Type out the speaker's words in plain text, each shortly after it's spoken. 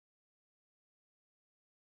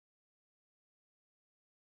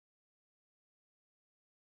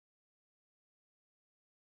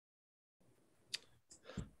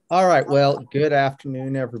All right. Well, good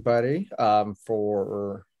afternoon, everybody.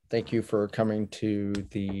 Thank you for coming to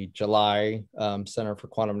the July Center for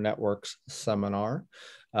Quantum Networks seminar.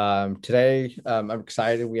 Today, I'm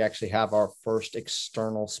excited. We actually have our first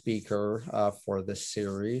external speaker for this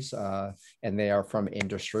series, and they are from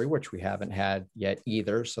industry, which we haven't had yet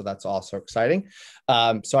either. So that's also exciting.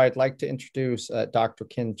 So I'd like to introduce Dr.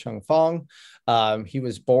 Chung Fong. He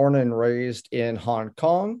was born and raised in Hong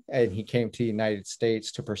Kong, and he came to the United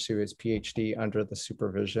States to pursue his PhD under the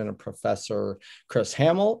supervision of Professor Chris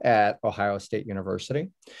Hamill at Ohio State University.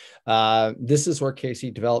 This is where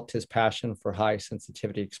Casey developed his passion for high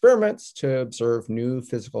sensitivity experiments to observe new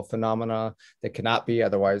physical phenomena that cannot be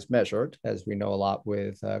otherwise measured, as we know a lot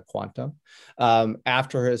with quantum.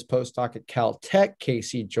 After his postdoc at Caltech,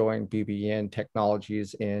 Casey joined BBN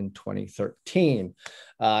Technologies in 2013.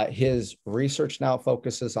 His research now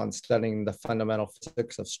focuses on studying the fundamental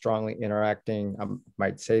physics of strongly interacting, I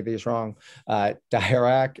might say these wrong,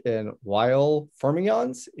 Dirac and Weil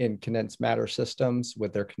fermions in condensed matter systems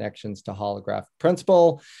with their connections to holographic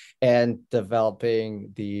principle, and developing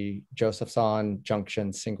the Josephson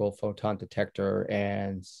junction single photon detector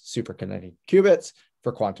and superkinetic qubits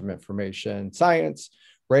for quantum information science,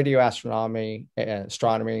 radio astronomy,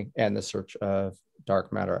 astronomy, and the search of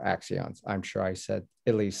dark matter axions. I'm sure I said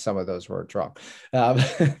at least some of those words wrong.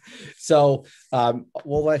 So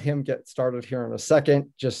we'll let him get started here in a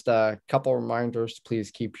second. Just a couple reminders.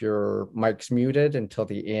 Please keep your mics muted until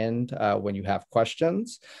the end when you have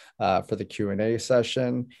questions for the Q&A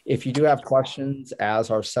session. If you do have questions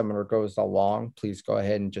as our seminar goes along, please go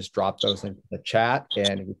ahead and just drop those into the chat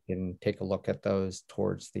and we can take a look at those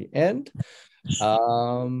towards the end.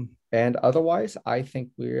 And otherwise, I think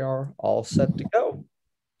we are all set to go.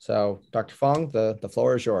 So, Dr. Fong, the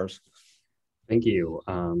floor is yours. Thank you.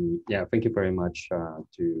 Thank you very much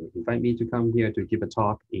to invite me to come here to give a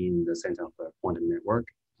talk in the Center for Quantum Network.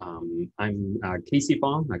 I'm Casey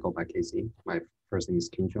Fong. I go by Casey. My first name is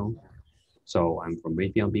Chung Fong. So I'm from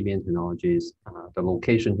Raytheon BBN Technologies. The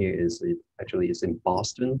location here is in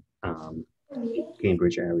Boston,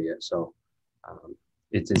 Cambridge area. So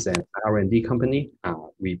it is an R&D company.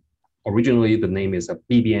 Originally the name is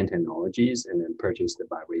BBN Technologies, and then purchased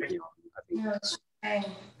by Raytheon, I think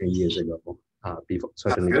 3 years ago.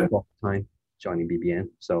 Certainly before time joining BBN.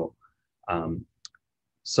 So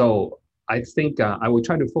I think I will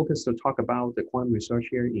try to focus to talk about the quantum research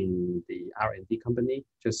here in the R&D company,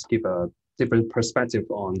 just give a different perspective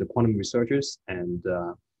on the quantum researchers. And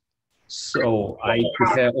so I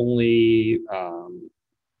prepare only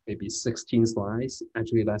maybe 16 slides,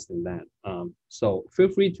 actually less than that. So feel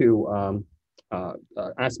free to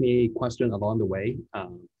ask me a question along the way.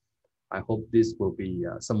 I hope this will be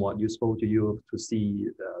somewhat useful to you to see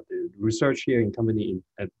the research here in company in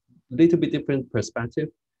a little bit different perspective,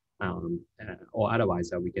 or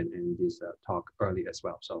otherwise we can end this talk early as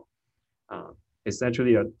well. So it's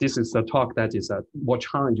actually this is a talk that is more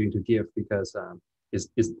challenging to give because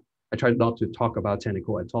I try not to talk about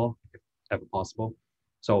technical at all, if ever possible.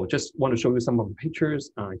 So just want to show you some of the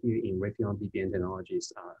pictures here in Raytheon BBN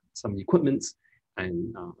Technologies, some equipments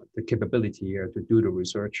and the capability here to do the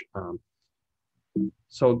research.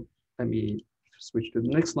 So let me switch to the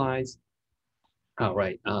next slides. All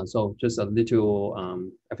right, so just a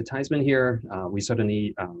little advertisement here. We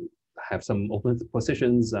certainly have some open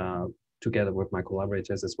positions together with my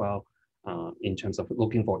collaborators as well in terms of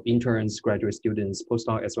looking for interns, graduate students,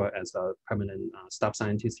 postdoc, as well as permanent staff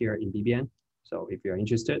scientists here in BBN. So if you're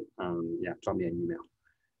interested, drop me an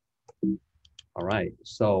email. All right,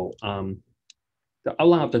 so the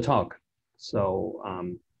outline of the talk. So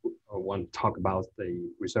I want to talk about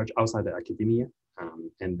the research outside the academia,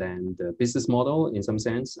 and then the business model in some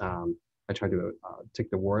sense. I try to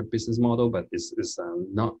take the word business model, but it's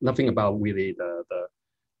nothing about really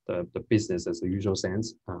the business as the usual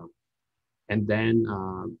sense. And then,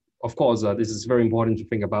 of course, this is very important to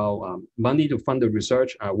think about money to fund the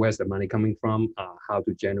research. Where's the money coming from? How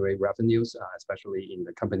to generate revenues, especially in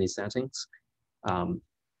the company settings.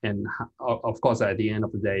 And of course, at the end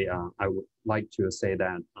of the day, I would like to say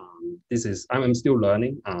that I'm still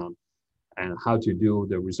learning and how to do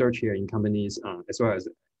the research here in companies as well as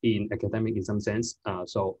in academic in some sense.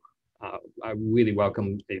 So I really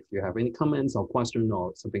welcome if you have any comments or question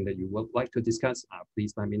or something that you would like to discuss,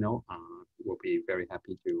 please let me know. We'll be very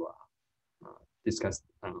happy to discuss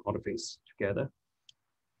other things together.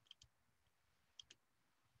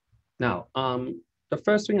 Now, the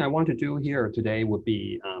first thing I want to do here today would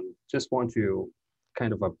be just want to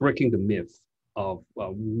kind of breaking the myth of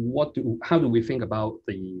how do we think about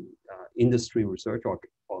the industry research or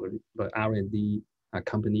the R&D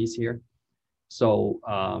companies here. So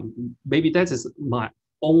maybe that is my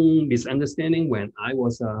own misunderstanding when I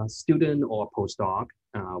was a student or a postdoc,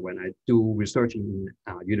 when I do research in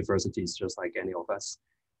universities, just like any of us.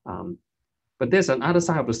 But there's another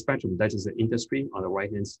side of the spectrum, that is the industry on the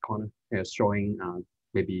right-hand corner, showing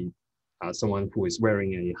maybe someone who is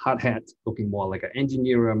wearing a hard hat, looking more like an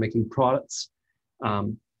engineer making products.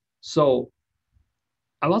 So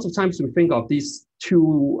a lot of times we think of these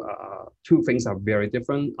two things are very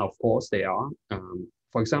different. Of course, they are.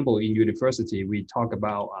 For example, in university, we talk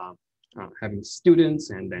about having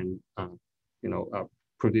students and then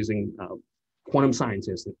producing quantum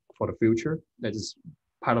scientists for the future. That is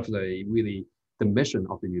part of the mission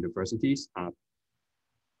of the universities,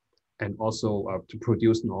 and also to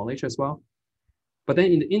produce knowledge as well. But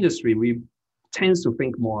then in the industry, we tend to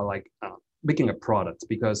think more like making a product,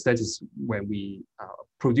 because that is when we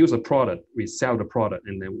produce a product, we sell the product,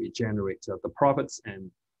 and then we generate the profits,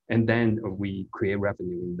 and then we create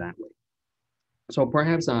revenue in that way. So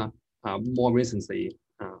perhaps more recently,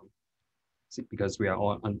 because we are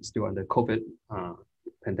all still under COVID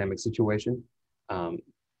pandemic situation,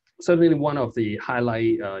 certainly one of the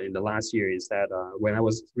highlight in the last year is that when I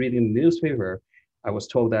was reading the newspaper, I was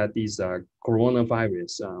told that these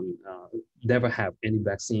coronavirus never have any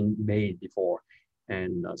vaccine made before.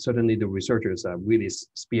 And certainly the researchers are really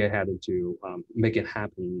spearheaded to make it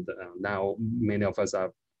happen. Now, many of us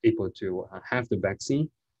are able to have the vaccine.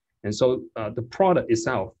 And so the product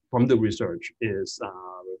itself from the research is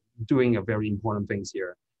doing a very important things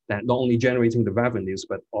here, that not only generating the revenues,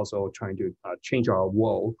 but also trying to change our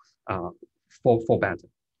world for better.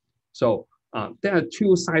 So there are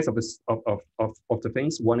two sides of the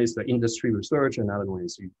things. One is the industry research, another one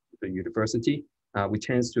is the university. We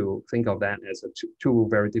tend to think of that as two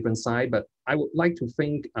very different sides, but I would like to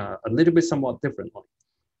think a little bit somewhat differently.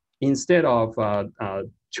 Instead of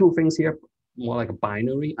two things here, more like a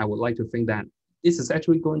binary, I would like to think that this is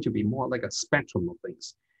actually going to be more like a spectrum of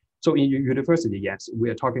things. So in university, yes, we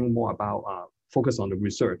are talking more about focus on the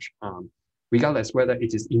research. Regardless whether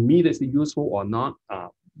it is immediately useful or not,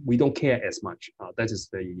 we don't care as much. That is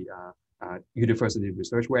the university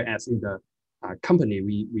research, whereas in the company,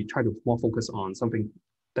 we try to more focus on something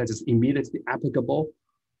that is immediately applicable,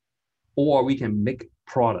 or we can make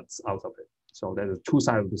products out of it. So there's two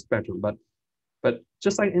sides of the spectrum. But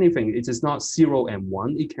just like anything, it is not 0 and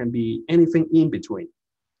 1. It can be anything in between.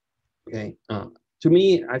 Okay. To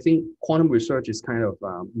me, I think quantum research is kind of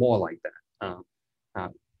more like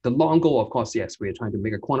that. The long goal, of course, yes, we are trying to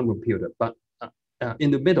make a quantum computer, but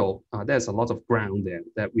in the middle, there's a lot of ground there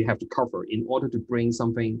that we have to cover in order to bring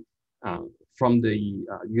something from the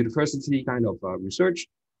university kind of research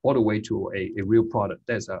all the way to a real product.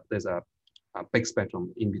 There's a big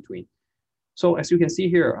spectrum in between. So as you can see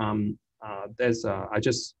here, I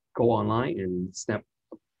just go online and snap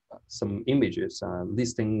some images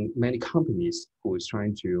listing many companies who is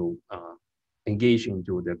trying to engage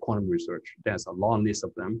into the quantum research. There's a long list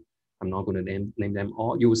of them. I'm not going to name them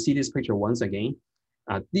all. You will see this picture once again.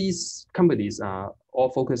 These companies are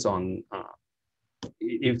all focused on,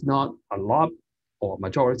 if not a lot or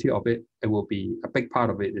majority of it, it will be a big part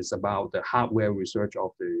of it is about the hardware research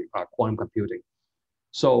of the quantum computing.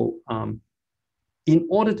 So in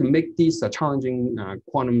order to make these challenging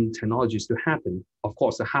quantum technologies to happen, of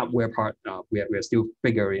course, the hardware part, we are still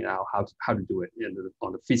figuring out how to do it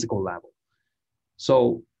on the physical level.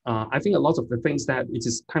 So I think a lot of the things that it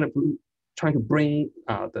is kind of trying to bring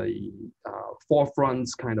the forefront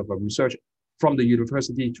kind of a research from the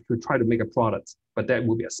university to try to make a product, but that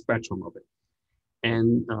will be a spectrum of it.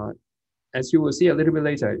 And as you will see a little bit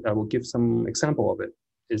later, I will give some example of it,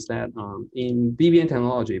 is that in BBN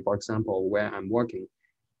Technology, for example, where I'm working,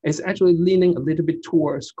 it's actually leaning a little bit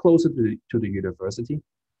towards closer to the university.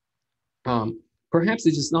 Perhaps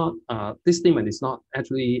it is not, this statement is not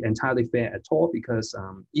actually entirely fair at all, because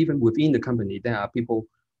even within the company, there are people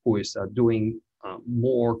who is doing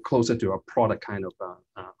more closer to a product kind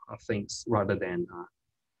of things rather than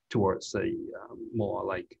towards a more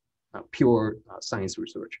like pure science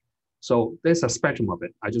research. So there's a spectrum of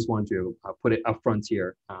it. I just want to put it up front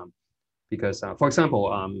here because, for example,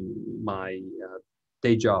 my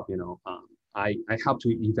day job, I have to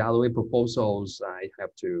evaluate proposals. I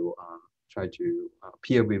have to try to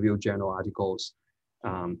peer review journal articles.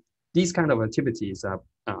 These kind of activities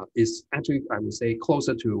is actually, I would say,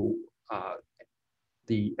 closer to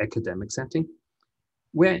the academic setting.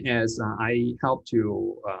 Whereas I help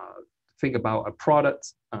to think about a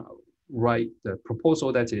product, write the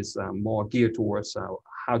proposal that is more geared towards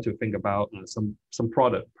how to think about some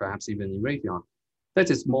product, perhaps even in Raytheon, that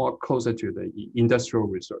is more closer to the industrial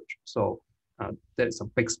research. So there's a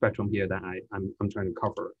big spectrum here that I'm trying to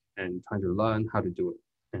cover and trying to learn how to do it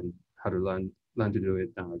and how to learn to do it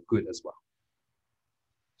good as well.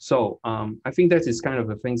 So I think that is kind of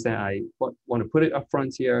the things that I want to put it up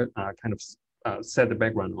front here, kind of set the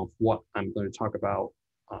background of what I'm going to talk about,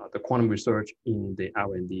 the quantum research in the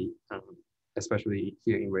R&D, especially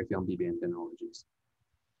here in Raytheon BBN Technologies.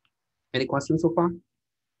 Any questions so far?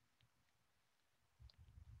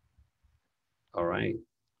 All right,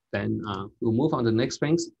 then we'll move on to the next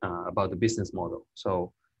things about the business model.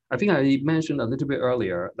 So I think I mentioned a little bit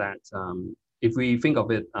earlier that if we think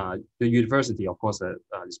of it, the university, of course,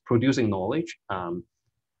 is producing knowledge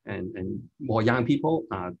and more young people,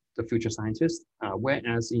 the future scientists,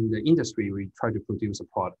 whereas in the industry, we try to produce a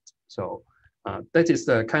product. So that is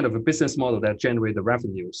the kind of a business model that generates the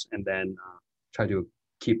revenues and then try to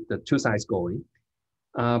keep the two sides going.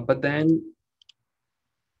 But then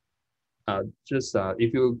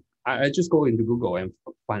if you, I just go into Google and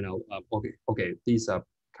find out, okay, these are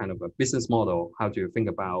kind of a business model, how to think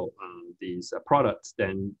about these products,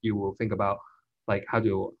 then you will think about like how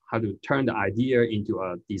to turn the idea into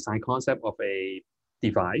a design concept of a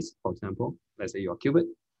device, for example, let's say you're a qubit,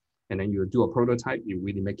 and then you do a prototype, you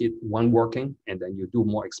really make it one working, and then you do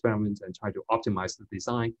more experiments and try to optimize the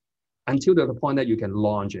design until the point that you can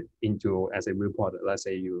launch it into as a real product. Let's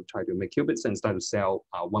say you try to make qubits and start to sell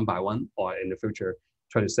one by one, or in the future,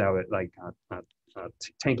 try to sell it like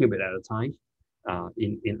 10 qubits at a time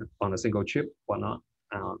on a single chip, whatnot.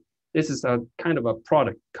 This is a kind of a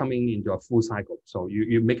product coming into a full cycle. So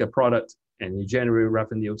you make a product and you generate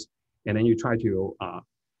revenues, and then you try to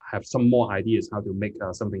have some more ideas how to make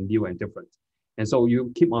something new and different. And so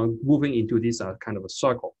you keep on moving into this kind of a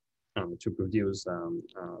circle to produce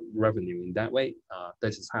revenue in that way.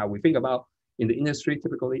 This is how we think about in the industry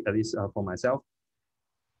typically, at least for myself.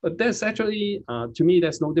 But there's actually, to me,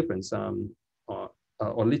 there's no difference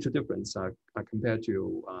or little difference compared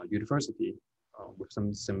to university with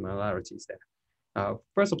some similarities there.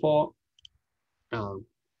 First of all,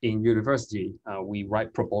 in university, we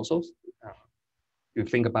write proposals. You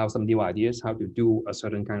think about some new ideas, how to do a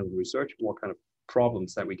certain kind of research, what kind of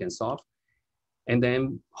problems that we can solve. And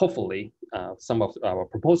then hopefully some of our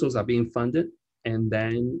proposals are being funded. And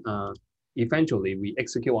then eventually we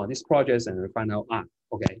execute on these projects and we find out,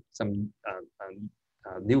 okay, some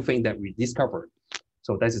new thing that we discovered.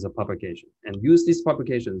 So this is a publication, and use these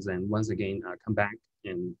publications and once again come back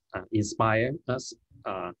and inspire us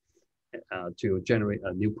to generate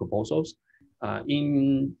new proposals.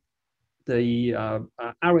 In the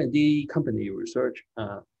R&D company research,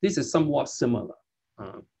 this is somewhat similar.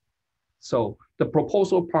 So the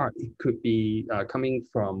proposal part, it could be coming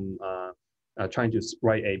from trying to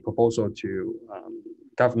write a proposal to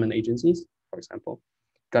government agencies, for example,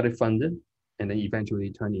 got it funded, and then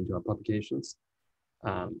eventually turn into publications.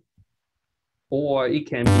 Or it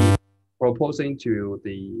can be proposing to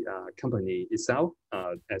the company itself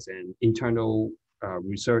as an internal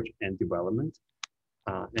research and development,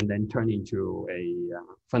 and then turn into a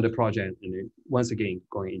funded project, and then once again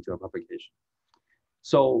going into a publication.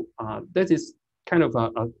 So that is kind of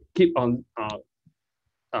a keep on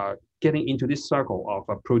getting into this circle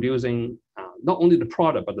of producing not only the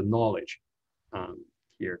product but the knowledge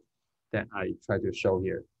here that I try to show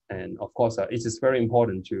here. And of course, it is very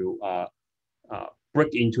important to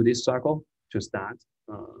break into this circle to start.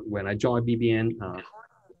 When I joined BBN,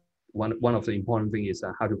 one of the important things is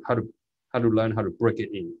how to learn how to break it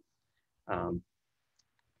in.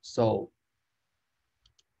 So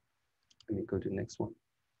let me go to the next one.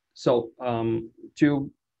 So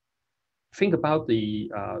to think about the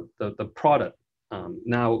product,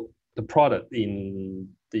 now the product in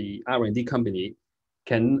the R&D company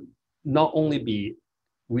can not only be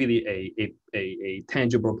really a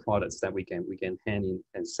tangible products that we can hand in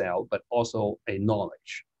and sell, but also a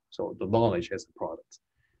knowledge. So the knowledge as a product.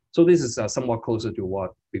 So this is somewhat closer to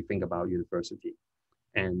what we think about university.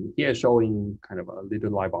 And here showing kind of a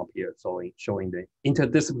little light bulb here, so showing the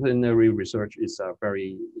interdisciplinary research is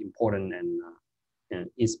very important and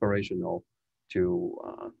inspirational to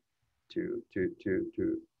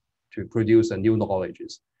produce new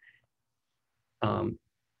knowledges.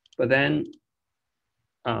 But then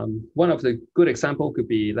one of the good example could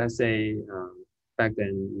be, let's say, back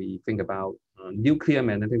then we think about nuclear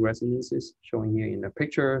magnetic resonances, showing here in the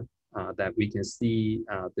picture that we can see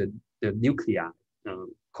the nuclei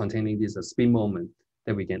containing this spin moment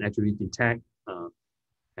that we can actually detect.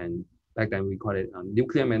 And back then we call it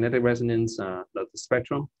nuclear magnetic resonance, the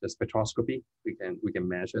spectrum, the spectroscopy. We can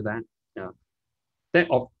measure that. That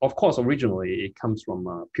of course originally it comes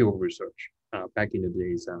from pure research back in the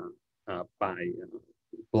days by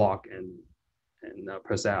Bloch and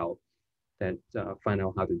Purcell that find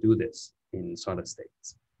out how to do this in solid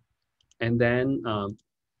states. And then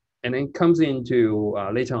comes into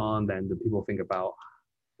later on, then the people think about,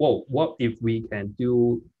 well, what if we can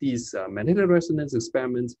do these magnetic resonance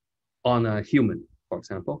experiments on a human, for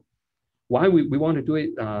example? Why we want to do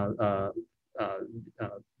it,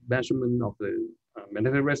 measurement of the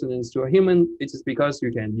magnetic resonance to a human, it is because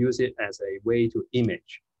you can use it as a way to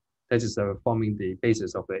image. That is forming the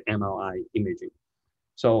basis of the MRI imaging.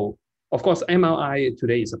 So, of course, MRI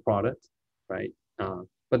today is a product, right?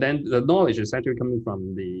 But then the knowledge is actually coming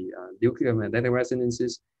from the nuclear magnetic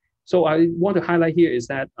resonances. So I want to highlight here is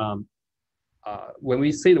that when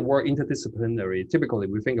we say the word interdisciplinary, typically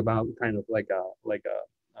we think about kind of like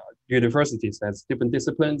universities that's different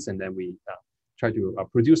disciplines, and then we try to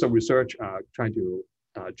produce a research, trying to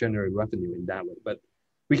generate revenue in that way. But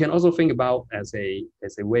we can also think about as a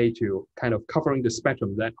way to kind of covering the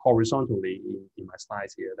spectrum that horizontally in my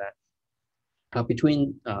slides here, that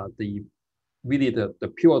between the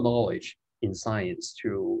pure knowledge in science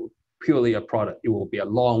to purely a product, it will be a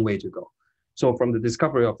long way to go. So from the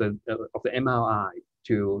discovery of the MRI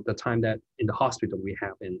to the time that in the hospital we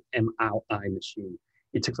have an MRI machine,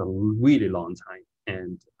 it takes a really long time.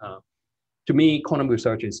 And to me, quantum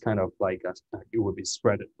research is kind of like it will be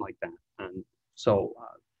spread like that. And so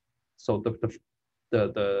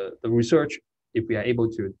the research, if we are able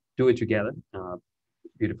to do it together,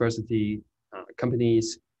 university,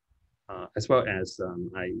 companies, as well as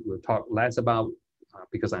I will talk less about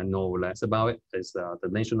because I know less about it, is the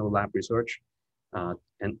national lab research,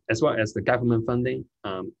 and as well as the government funding.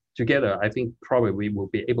 Together, I think probably we will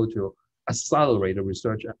be able to accelerate the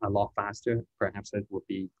research a lot faster. Perhaps that would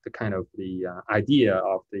be the kind of the idea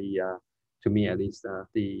of the, to me at least,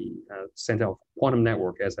 the Center of Quantum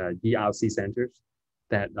Network as a DRC centers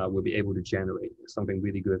that will be able to generate something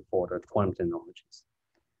really good for the quantum technologies.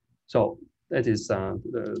 So that is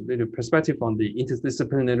the perspective on the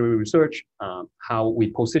interdisciplinary research, how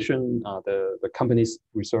we position the company's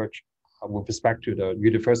research with respect to the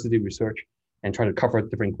university research, and try to cover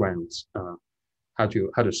different grounds, how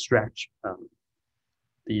to stretch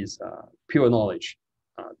these pure knowledge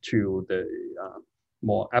to the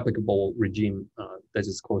more applicable regime that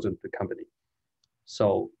is closer to the company.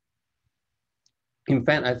 So in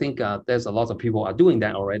fact, I think there's a lot of people are doing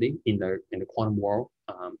that already in the quantum world.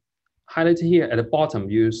 Highlighted here at the bottom,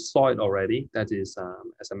 you saw it already. That is,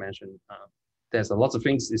 as I mentioned, there's a lot of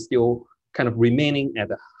things is still kind of remaining at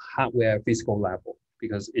the hardware physical level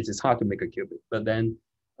because it is hard to make a qubit. But then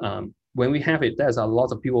when we have it, there's a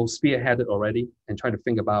lot of people spearheaded already and trying to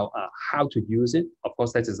think about how to use it. Of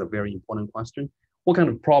course, that is a very important question. What kind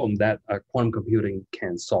of problem that quantum computing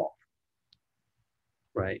can solve,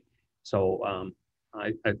 right? So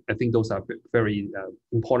I think those are very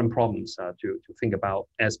important problems to think about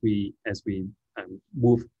as we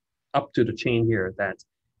move up to the chain here, that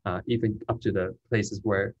even up to the places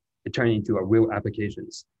where it turns into a real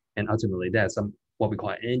applications, and ultimately there's some what we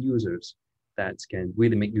call end users that can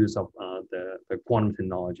really make use of the quantum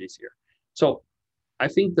technologies here. So I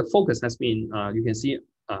think the focus has been, you can see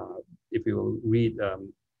if you read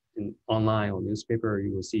in online or newspaper,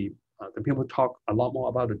 you will see the people talk a lot more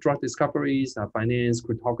about the drug discoveries, finance,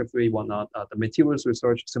 cryptography, whatnot, the materials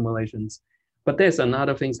research, simulations. But there's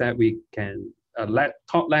another things that we can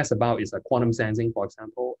talk less about is quantum sensing, for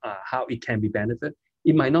example, how it can be benefit.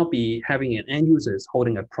 It might not be having an end users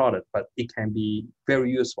holding a product, but it can be very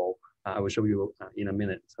useful. I will show you in a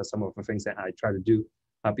minute some of the things that I try to do.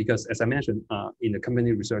 Because as I mentioned, in the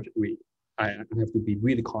company research, I have to be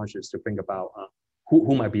really cautious to think about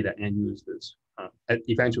who might be the end users.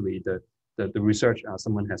 Eventually, the research,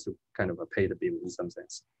 someone has to kind of pay the bill in some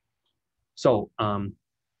sense. So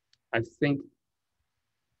I think,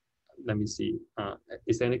 let me see,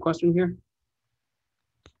 is there any question here?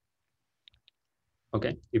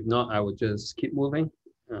 Okay, if not, I will just keep moving.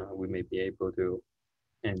 We may be able to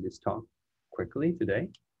end this talk quickly today.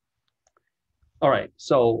 All right,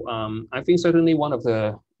 so I think certainly one of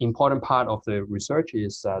the important part of the research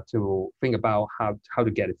is to think about how to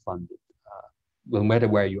get it funded, no matter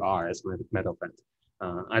where you are, as a matter of fact.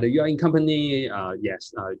 Either you're in company,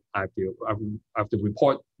 yes, I have to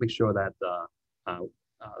report, make sure that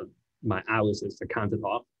my hours is accounted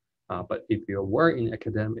off. But if you were in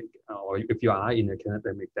academic, or if you are in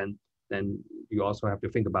academic, then you also have to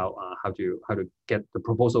think about how to get the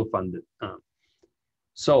proposal funded.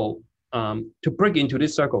 So to break into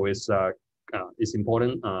this circle is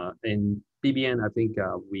important. In BBN, I think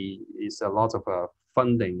is a lot of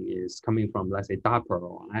funding is coming from, let's say, DARPA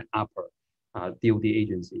or ARPA, DoD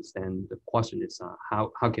agencies. And the question is,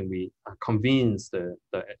 how can we convince the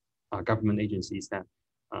government agencies that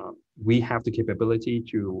we have the capability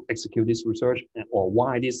to execute this research, or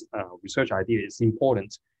why this research idea is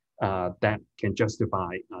important, that can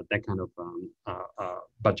justify that kind of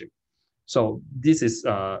budget. So this is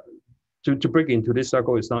to break into this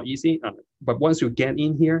circle is not easy, but once you get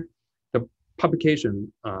in here, the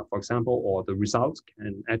publication, for example, or the results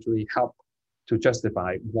can actually help to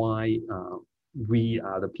justify why we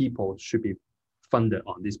the people should be funded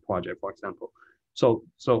on this project, for example. So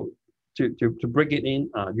to break it in,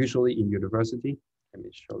 usually in university, let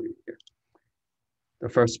me show you here. The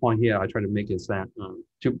first point here I try to make is that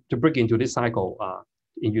to break into this cycle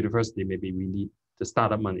in university, maybe we need the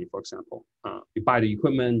startup money, for example. You buy the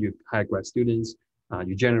equipment, you hire grad students,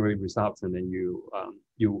 you generate results, and then you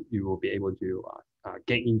will be able to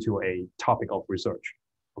get into a topic of research.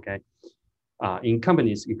 Okay. In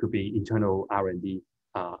companies, it could be internal R&D.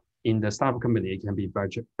 In the startup company, it can be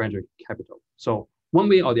venture capital. So one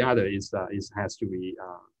way or the other is has to be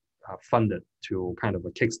funded to kind of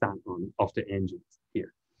a kickstart of the engine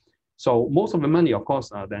here. So most of the money, of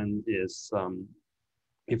course, then is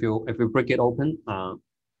if you break it open,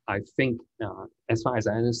 I think as far as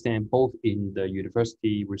I understand, both in the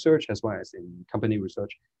university research as well as in company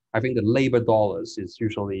research, I think the labor dollars is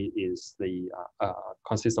usually the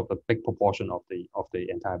consists of the big proportion of the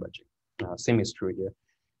entire budget. Same is true here.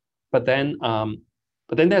 But then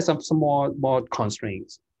there's some more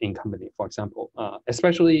constraints in company. For example,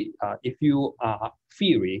 especially if you are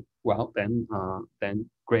theory, well then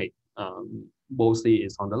great. Mostly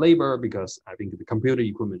it's on the labor, because I think the computer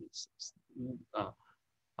equipment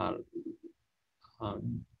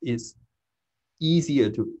is easier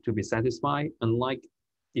to be satisfied. Unlike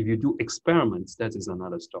if you do experiments, that is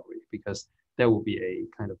another story, because there will be a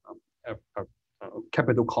kind of a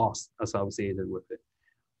capital cost associated with it.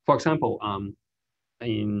 For example,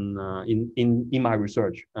 in my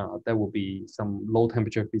research, there will be some low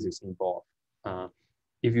temperature physics involved.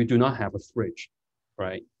 If you do not have a fridge,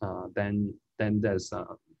 right, then there's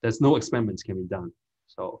no experiments can be done.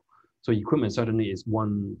 So equipment certainly is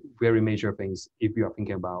one very major things if you are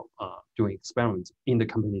thinking about doing experiments in the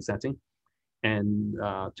company setting. And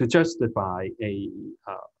to justify a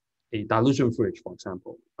dilution fridge, for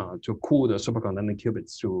example, to cool the superconducting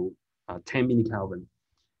qubits to 10 millikelvin,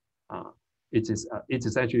 it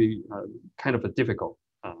is actually kind of a difficult.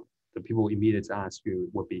 The people immediately ask you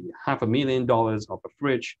would be $500,000 of a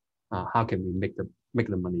fridge. How can we make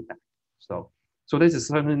the money back? So this is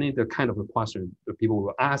certainly the kind of a question that people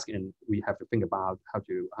will ask, and we have to think about how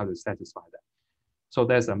to satisfy that. So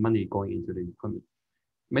there's money going into the equipment.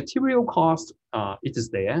 Material cost, it is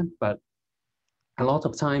there, but a lot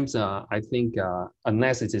of times, I think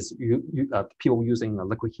unless it is people using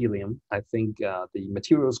liquid helium, I think the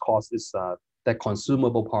materials cost is that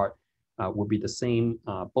consumable part will be the same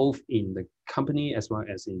both in the company as well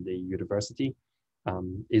as in the university.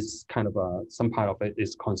 Is kind of some part of it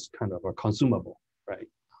is kind of a consumable, right?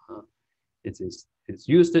 It's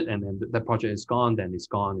used it, and then that project is gone. Then it's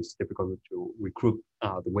gone. It's difficult to recruit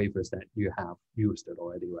the wafers that you have used it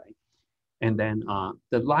already, right? And then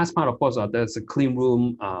the last part, of course, there's a clean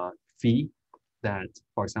room fee that,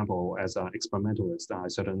 for example, as an experimentalist, I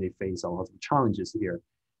certainly face a lot of challenges here.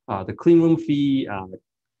 The clean room fee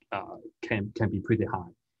can be pretty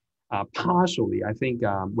high. Partially, I think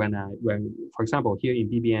when for example, here in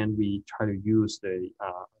BBN, we try to use the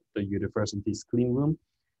university's clean room,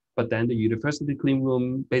 but then the university clean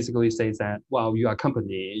room basically says that, well, you are a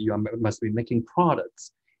company, must be making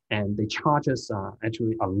products, and they charge us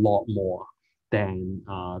actually a lot more than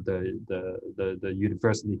the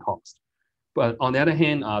university cost. But on the other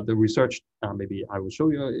hand, the research, maybe I will show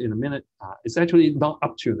you in a minute, it's actually not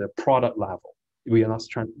up to the product level. We are not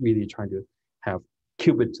really trying to have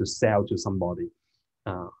qubit to sell to somebody.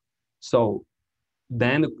 So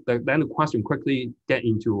then the question quickly get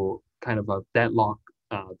into kind of a deadlock.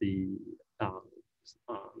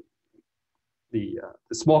 The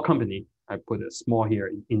small company, I put a small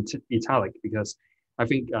here in italic, because I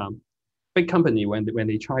think big company, when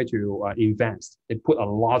they try to invest, they put a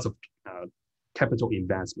lot of capital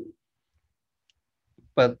investment.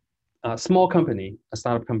 But a small company, a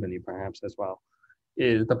startup company perhaps as well,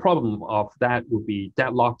 is the problem of that would be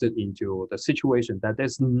deadlocked into the situation that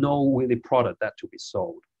there's no really product that to be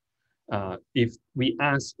sold. If we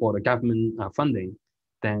ask for the government funding,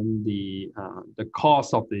 then the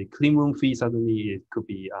cost of the clean room fee suddenly it could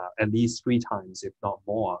be at least 3 times, if not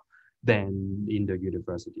more, than in the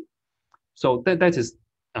university. So that is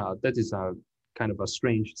a kind of a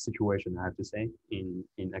strange situation, I have to say, in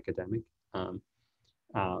academic.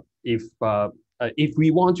 If we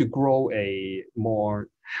want to grow a more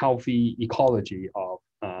healthy ecology of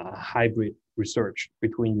hybrid research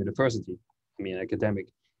between university, I mean academic,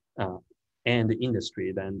 and the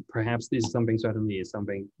industry, then perhaps this is something certainly is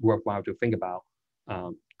something worthwhile to think about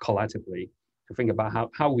collectively, to think about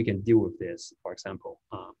how we can deal with this, for example,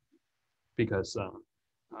 because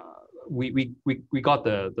we got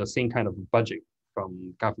the same kind of budget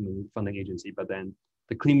from government funding agency, but then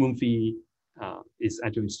the clean room fee is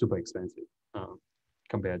actually super expensive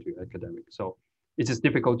compared to academic. So it is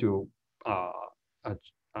difficult to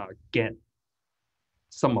get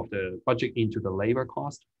some of the budget into the labor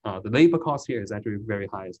cost. The labor cost here is actually very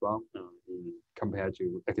high as well compared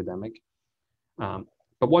to academic.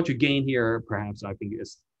 But what you gain here, perhaps I think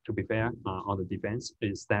is, to be fair, on the defense,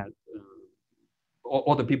 is that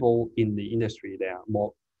all the people in the industry, they are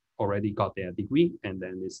more already got their degree, and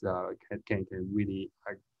then it's can really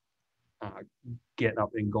get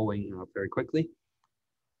up and going very quickly.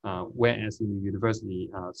 Whereas in the university,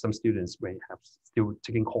 some students may have still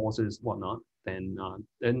taking courses, whatnot, then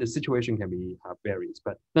the situation can be varies.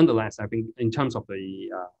 But nonetheless, I think in terms of the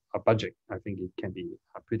budget, I think it can be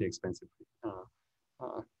pretty expensive,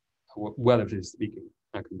 relatively speaking,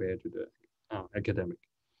 compared to the academic.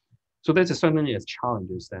 So that's certainly as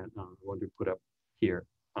challenges that I want to put up here.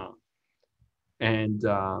 And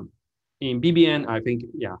in BBN, I think,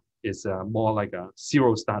 yeah, it's more like a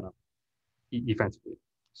zero startup, effectively.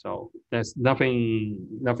 So there's nothing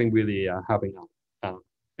really happening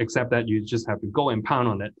except that you just have to go and pound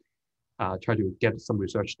on it, try to get some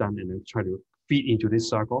research done, and then try to feed into this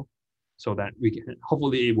circle, so that we can,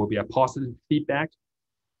 hopefully it will be a positive feedback.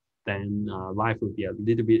 Then life will be a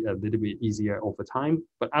little bit easier over time.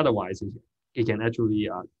 But otherwise, it can actually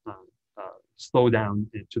slow down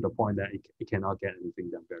to the point that it cannot get anything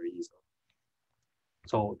done very easily.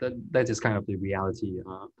 So that is kind of the reality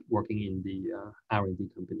working in the R&D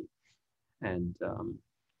company. And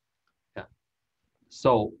yeah,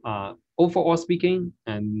 so overall speaking,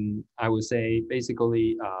 and I would say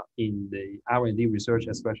basically in the R&D research,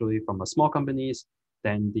 especially from small companies,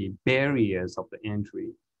 then the barriers of the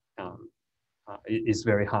entry is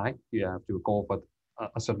very high. You have to go for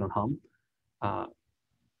a certain hump.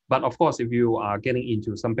 But of course, if you are getting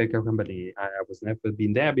into some bigger company, I was never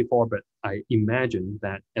been there before, but I imagine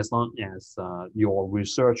that as long as your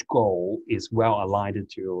research goal is well aligned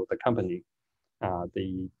to the company,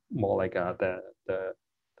 the more like the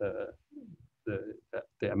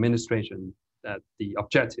administration, the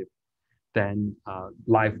objective, then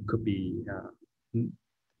life could be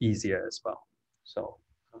easier as well. So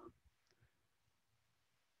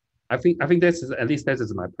I think this is, at least this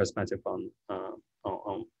is my perspective on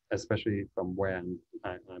especially from where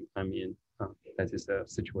I'm in. That is the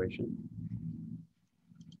situation.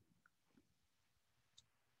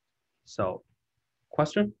 So,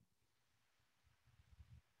 question?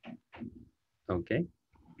 Okay.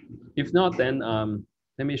 If not, then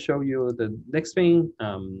let me show you the next thing.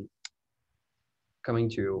 Coming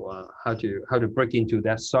to how to break into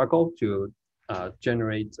that circle to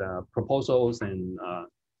generate proposals and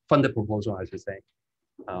funded proposal, I should say.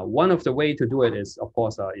 One of the way to do it is, of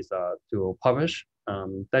course, to publish.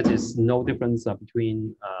 That is no difference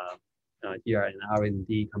between here an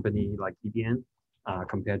R&D company like BBN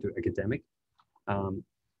compared to academic.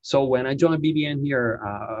 So when I joined BBN here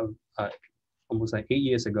almost like 8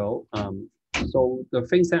 years ago, so the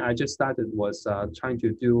things that I just started was trying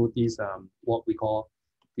to do these what we call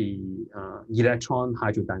the electron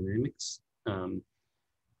hydrodynamics.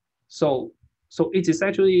 So it is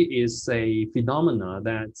actually a phenomena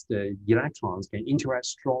that the electrons can interact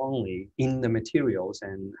strongly in the materials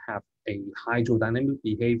and have a hydrodynamic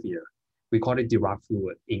behavior. We call it Dirac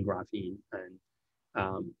fluid in graphene,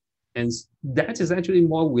 and that is actually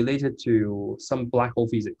more related to some black hole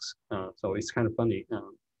physics. So it's kind of funny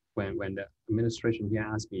when the administration here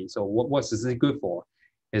asked me, so what is it good for?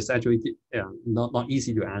 It's actually not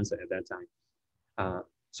easy to answer at that time.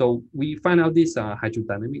 So we find out these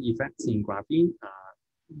hydrodynamic effects in graphene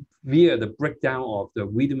via the breakdown of the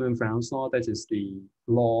Wiedemann-Franz law. That is the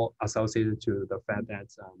law associated to the fact that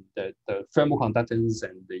the thermal conductance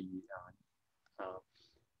and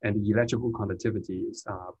the electrical conductivity is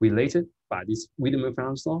related by this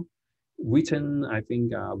Wiedemann-Franz law, written, I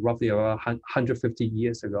think, roughly about 150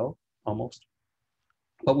 years ago, almost.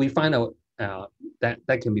 But we find out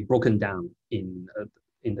that can be broken down in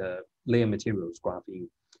the layer materials graphene.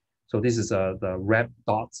 So this is the red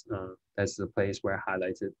dots. That's the place where I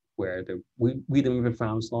highlighted where the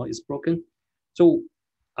Wiedemann-Franz law is broken. So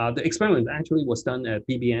the experiment actually was done at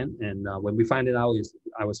BBN, and when we find it out,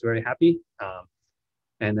 I was very happy.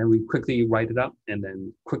 And then we quickly write it up, and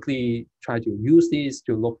then quickly try to use these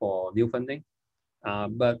to look for new funding.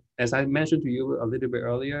 But as I mentioned to you a little bit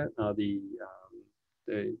earlier, the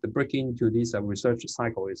break into this research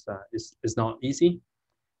cycle is not easy.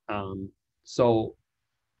 So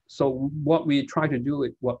what we tried to do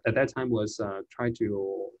at that time was try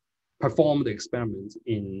to perform the experiment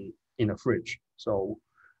in a fridge. So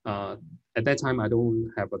at that time I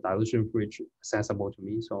don't have a dilution fridge accessible to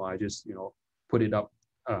me, so I just put it up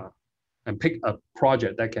and pick a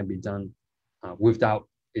project that can be done without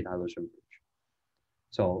a dilution fridge.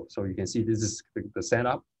 So you can see this is the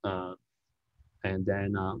setup. And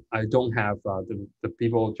then I don't have the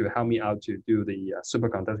people to help me out to do the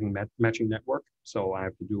superconducting matching network. So I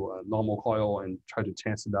have to do a normal coil and try to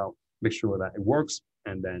test it out, make sure that it works,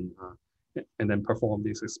 and then perform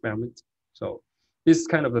this experiment. So this is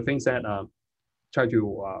kind of the things that try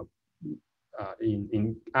to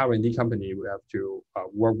in R&D company we have to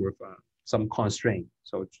work with some constraint.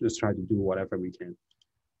 So just try to do whatever we can,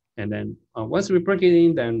 and then once we break it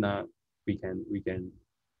in, then we can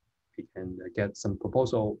get some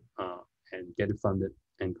proposal and get it funded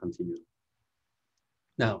and continue.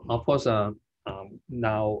 Now, of course,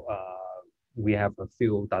 now we have a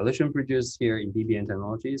few dilution bridges here in BBN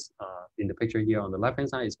Technologies. In the picture here on the left-hand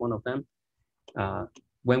side is one of them.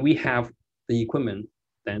 When we have the equipment,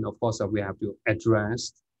 then of course we have to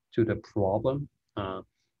address to the problem.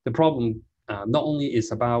 The problem not only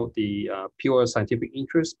is about the pure scientific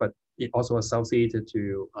interest, but it also associated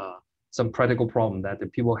to some practical problem that the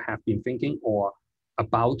people have been thinking or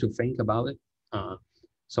about to think about it.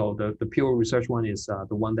 So the pure research one is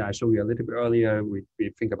the one that I showed you a little bit earlier. We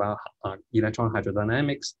think about electron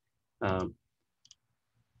hydrodynamics.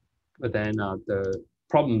 But then the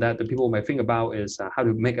problem that the people may think about is how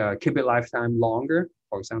to make a qubit lifetime longer.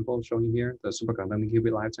 For example, showing here, the superconducting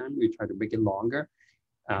qubit lifetime, we try to make it longer.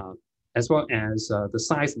 As well as the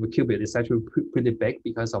size of a qubit is actually pretty big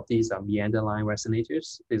because of these meander line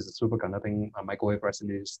resonators. These are superconducting microwave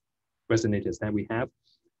resonators that we have.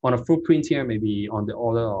 On a footprint here, maybe on the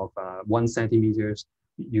order of 1 centimeters,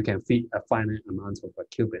 you can fit a finite amount of a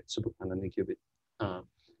qubit, superconducting qubit.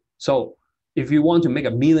 So if you want to make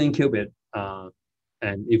 1,000,000 qubit,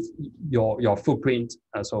 and if your footprint,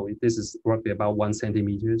 so this is roughly about 1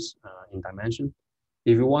 centimeters in dimension.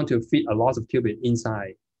 If you want to fit a lot of qubit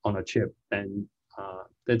inside on a chip, then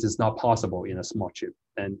that is not possible in a small chip.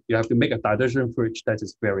 And you have to make a dilution fridge that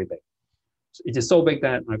is very big. So it is so big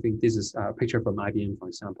that I think this is a picture from IBM, for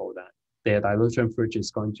example, that their dilution fridge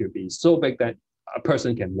is going to be so big that a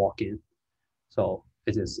person can walk in. So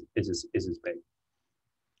it is big.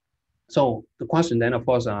 So the question then, of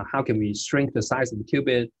course, how can we shrink the size of the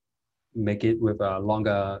qubit, make it with a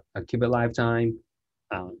longer qubit lifetime,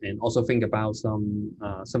 and also think about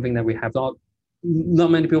something that we have not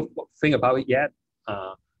many people think about it yet.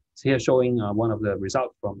 So here showing one of the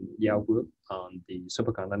results from Yale group on the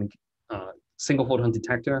superconducting single photon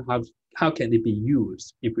detector. How can it be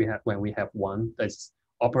used when we have one that's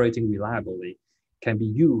operating reliably, can be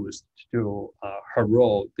used to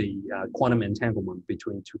herald the quantum entanglement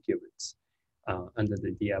between two qubits under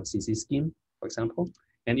the DLCC scheme, for example.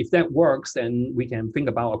 And if that works, then we can think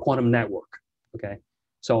about a quantum network. Okay,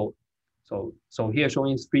 so here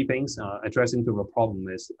showing 3 things addressing to the problem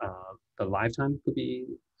is the lifetime could be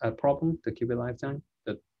a problem, the qubit lifetime,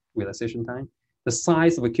 the realization time. The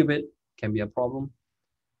size of a qubit can be a problem.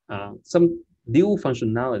 Some new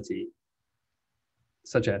functionality,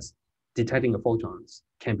 such as detecting the photons,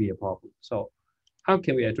 can be a problem. So how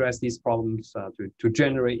can we address these problems to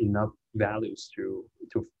generate enough values to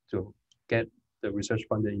get the research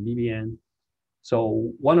funded in BBN?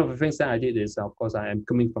 So one of the things that I did is, of course, I am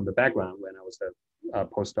coming from the background when I was a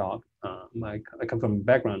postdoc. I come from the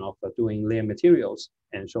background of doing layer materials,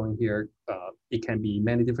 and showing here, it can be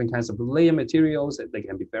many different kinds of layer materials. They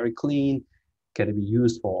can be very clean, can be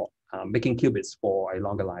used for making qubits for a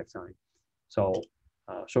longer lifetime. So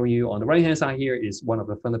showing you on the right-hand side here is one of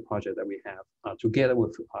the funded projects that we have together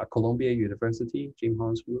with Columbia University, Jim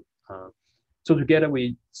Hong's group. So together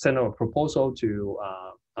we sent out a proposal to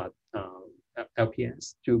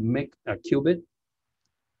LPS to make a qubit.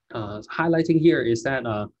 Highlighting here is that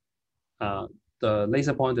the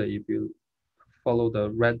laser pointer, if you follow the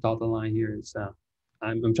red dotted line here, is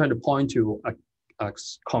I'm trying to point to a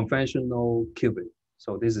conventional qubit.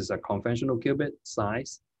 So this is a conventional qubit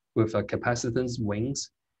size with a capacitance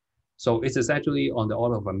wings. So it is actually on the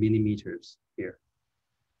order of millimeters here.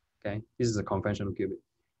 Okay, this is a conventional qubit.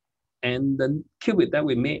 And the qubit that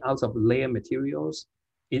we made out of layer materials,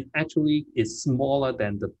 it actually is smaller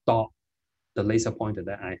than the dot, the laser pointer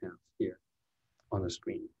that I have here on the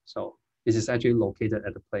screen. So this is actually located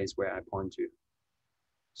at the place where I point to.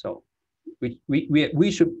 So we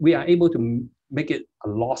are able to make it a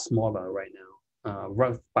lot smaller right now,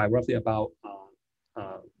 by roughly about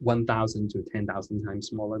 1,000 to 10,000 times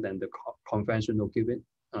smaller than the conventional qubit,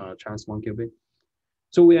 transform qubit.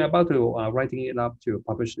 So we are about to writing it up to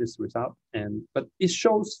publish this result, but it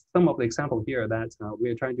shows some of the example here that we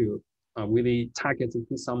are trying to really target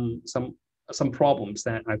some problems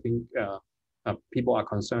that I think people are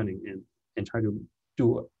concerning and try to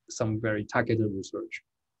do some very targeted research.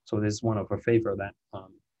 So this is one of our favor that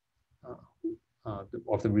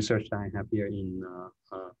of the research that I have here in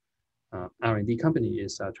R&D company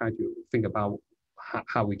is trying to think about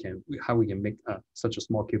how we can make such a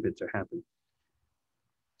small qubit to happen.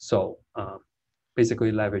 So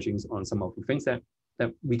basically leveraging on some of the things that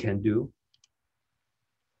we can do.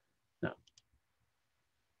 Now,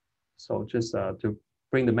 so just to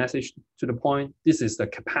bring the message to the point, this is the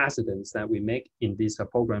capacitance that we make in this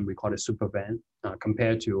program. We call it supervan,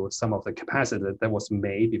 compared to some of the capacitor that was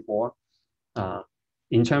made before.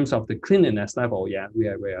 In terms of the cleanliness level, yeah, we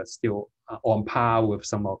are still on par with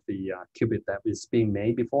some of the qubit that is being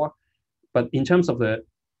made before. But in terms of the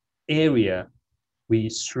area, we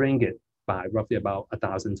shrink it by roughly about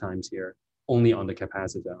 1,000 times here, only on the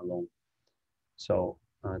capacitor alone. So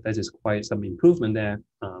that is quite some improvement there.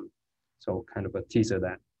 So kind of a teaser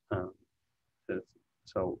that.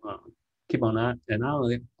 So keep on that. And now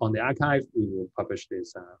on the archive, we will publish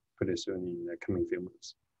this pretty soon in the coming few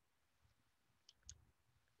months.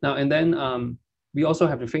 Now, and then we also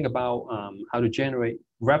have to think about how to generate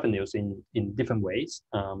revenues in different ways.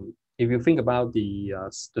 If you think about the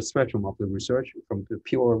spectrum of the research, from the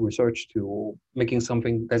pure research to making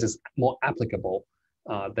something that is more applicable,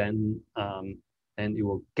 then it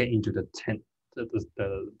will get into the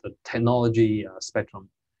technology spectrum.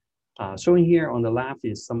 Showing here on the left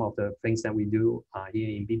is some of the things that we do here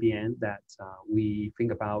in BBN, that we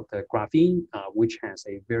think about the graphene, which has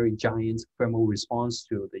a very giant thermal response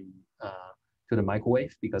to the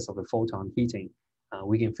microwave because of the photon heating.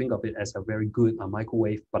 We can think of it as a very good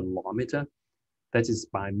microwave barometer. That is,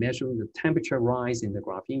 by measuring the temperature rise in the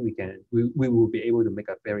graphene, we will be able to make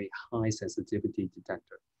a very high sensitivity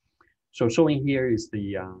detector. So showing here is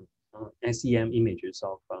the SEM images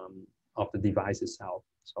of the device itself.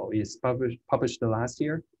 So it's published last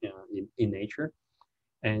year in Nature,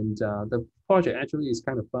 and the project actually is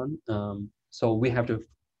kind of fun. So we have to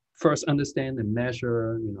first understand and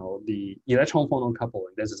measure, the electron photon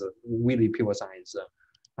coupling. This is a really pure science.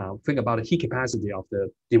 Think about the heat capacity of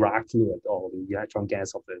the Dirac fluid or the electron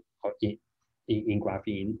gas in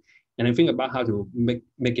graphene, and then think about how to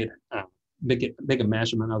make a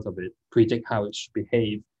measurement out of it, predict how it should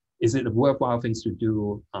behave. Is it a worthwhile things to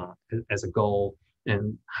do as a goal,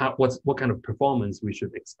 and what kind of performance we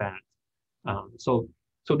should expect? So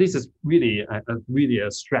this is really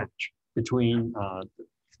a stretch between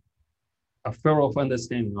a thorough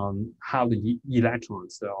understanding on how the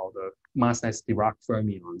electrons or the mass-less Dirac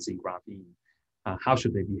fermions in graphene, how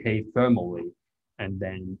should they behave thermally, and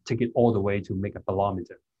then take it all the way to make a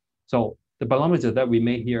barometer. So the barometer that we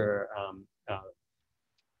made here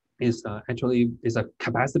is actually a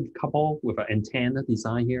capacitive couple with an antenna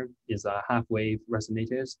design here, is a half-wave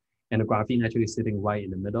resonators, and the graphene actually sitting right in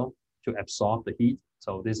the middle to absorb the heat.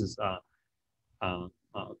 So this is kind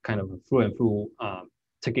of a through and through,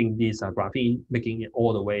 taking this graphene, making it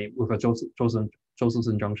all the way with a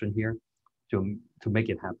Josephson junction here to make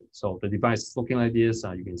it happen. So the device is looking like this.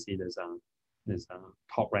 You can see there's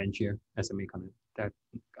top range here, SMA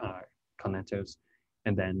connectors,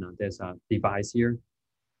 and then there's a device here.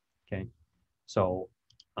 Okay, so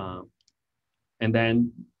and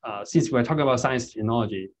then since we're talking about science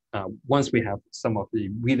technology, once we have some of the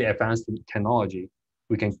really advanced technology,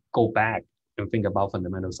 we can go back and think about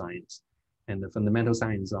fundamental science. And the fundamental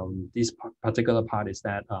science on this particular part is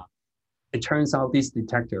that it turns out this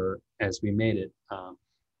detector, as we made it,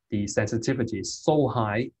 the sensitivity is so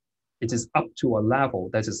high, it is up to a level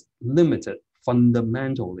that is limited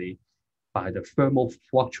fundamentally by the thermal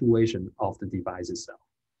fluctuation of the device itself.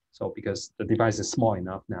 So because the device is small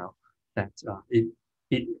enough now that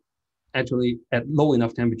it actually at low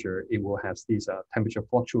enough temperature, it will have this temperature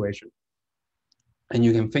fluctuation. And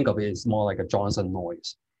you can think of it as more like a Johnson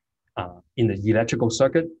noise in the electrical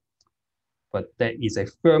circuit, but there is a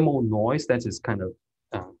thermal noise that is kind of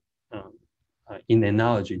in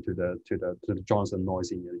analogy to the Johnson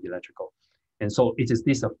noise in the electrical. And so it is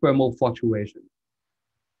this thermal fluctuation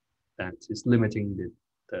that is limiting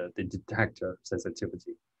the detector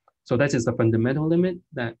sensitivity. So that is the fundamental limit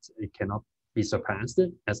that it cannot be surpassed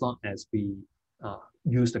as long as we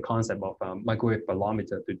use the concept of a microwave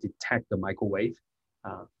barometer to detect the microwave.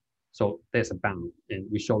 So there's a bound, and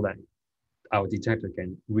we show that our detector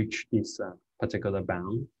can reach this particular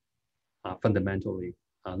bound, fundamentally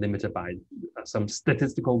limited by some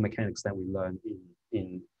statistical mechanics that we learn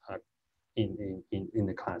in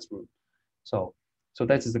the classroom. So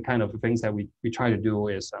that is the kind of things that we try to do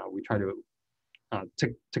is we try to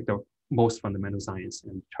take the most fundamental science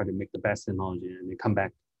and try to make the best technology, and then come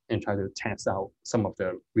back and try to test out some of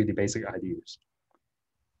the really basic ideas.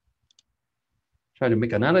 Try to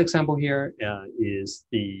make another example here is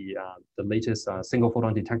the latest single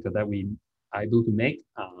photon detector that we are able to make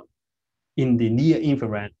in the near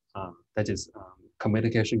infrared, that is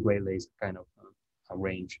communication grade laser kind of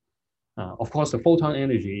range. Of course, the photon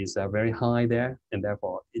energy is very high there, and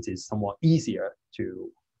therefore it is somewhat easier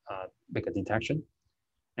to make a detection.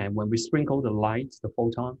 And when we sprinkle the light, the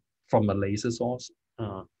photon from a laser source,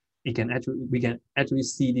 we can actually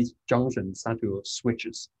see these junctions start to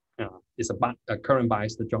switches. It's a current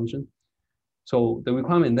biased junction. So the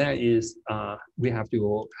requirement there is we have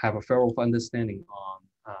to have a thorough understanding on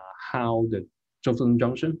how the Josephson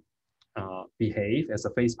junction behave as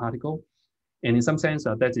a phase particle. And in some sense,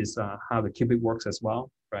 that is how the qubit works as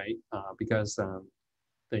well, right? Because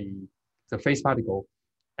the phase particle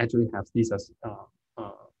actually have these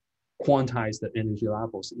quantized energy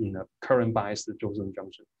levels in a current biased Josephson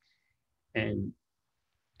junction. And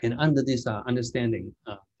under this understanding,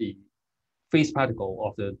 the phase particle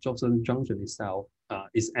of the Josephson junction itself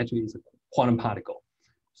is a quantum particle.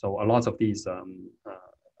 So a lot of these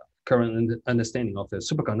current understanding of the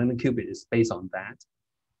superconducting qubit is based on that.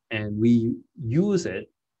 And we use it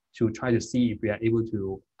to try to see if we are able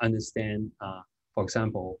to understand, for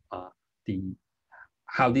example,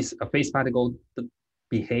 how this phase particle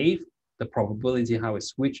behave, the probability how it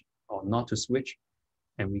switch or not to switch,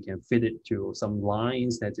 and we can fit it to some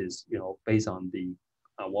lines that is, based on the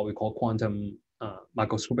what we call quantum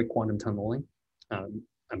microscopic quantum tunneling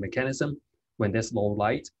a mechanism. When there's low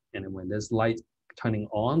light, and then when there's light turning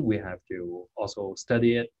on, we have to also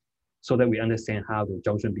study it so that we understand how the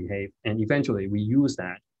junction behave. And eventually we use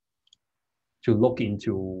that to look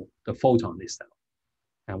into the photon itself.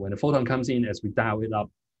 And when the photon comes in, as we dial it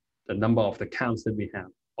up, the number of the counts that we have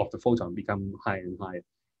of the photon become higher and higher.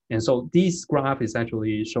 And so this graph is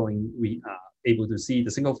actually showing we are able to see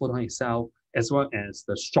the single photon itself, as well as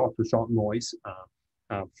the short-to-short noise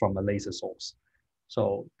from a laser source.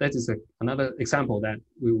 So that is another example that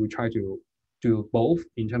we try to do both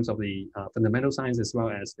in terms of the fundamental science as well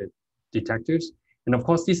as the detectors. And of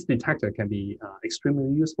course, this detector can be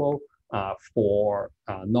extremely useful for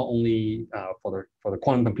not only for the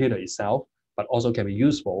quantum computer itself, but also can be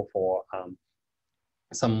useful for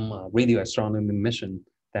some radio astronomy mission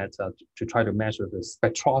that to try to measure the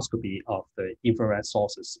spectroscopy of the infrared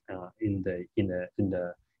sources in the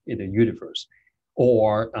universe.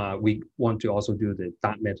 Or we want to also do the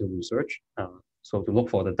dark matter research. So to look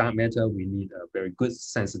for the dark matter, we need a very good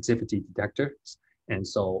sensitivity detector. And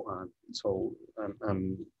so,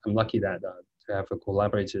 I'm lucky that to have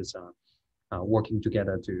collaborators working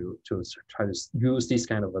together to try to use this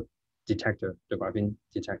kind of a detector, the graphene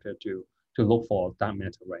detector, to look for dark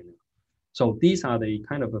matter right now. So these are the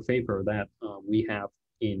kind of a paper that we have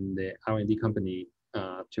in the R&D company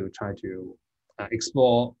to try to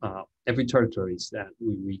explore every territories that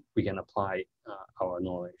we can apply our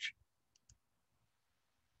knowledge.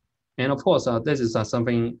 And of course, this is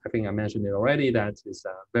something I think I mentioned it already, that is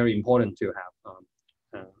very important to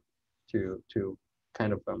have to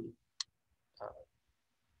kind of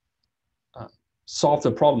solve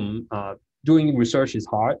the problem. Doing research is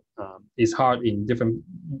hard. It's hard in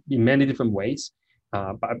many different ways.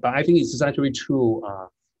 But I think it's actually true.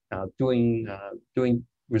 Doing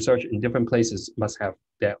research in different places must have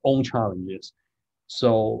their own challenges.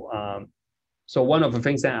 So one of the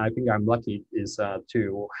things that I think I'm lucky is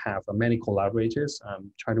to have many collaborators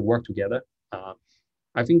try to work together.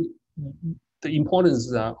 I think the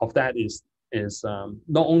importance of that is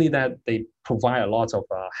not only that they provide a lot of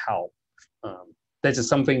help. That is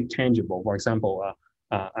something tangible. For example,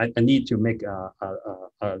 I need to make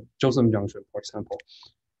a Josephson junction, for example.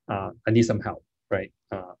 I need some help, right?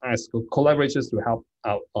 I ask collaborators to help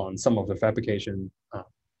out on some of the fabrication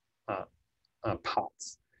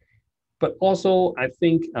parts. But also, I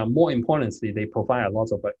think more importantly, they provide a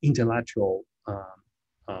lot of intellectual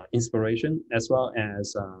inspiration, as well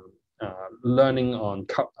as learning on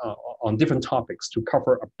different topics to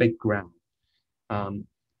cover a big ground.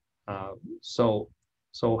 So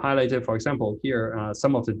highlighted, for example, here,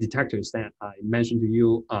 some of the detectors that I mentioned to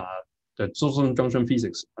you, the Josephson junction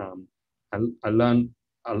physics. I learned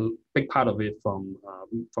a big part of it from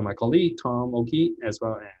my colleague, Tom Oki, as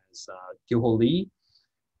well as Gil-Ho Lee.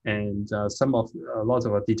 And a lot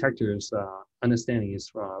of our detectors understanding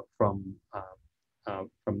is from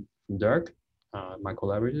Dirk, my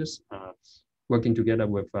collaborators, working together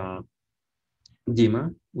with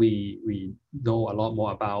Dima. We know a lot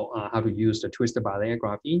more about how to use the twisted bilayer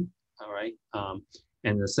graphene. All right.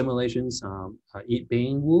 And the simulations,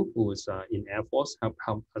 Being Wu, who is in Air Force,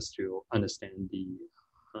 help us to understand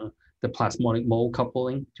the plasmonic mode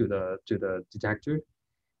coupling to the detector.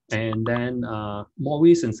 And then more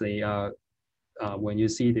recently, when you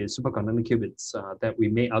see the superconducting qubits that we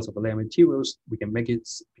made out of layer materials, we can make it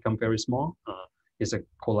become very small. It's a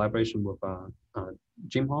collaboration with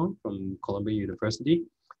Chung Fong from Columbia University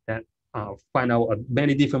that find out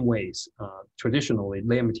many different ways. Traditionally,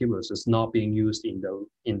 layer materials is not being used in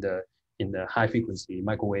the high frequency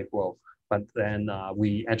microwave world, but then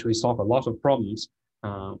we actually solve a lot of problems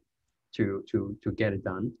to get it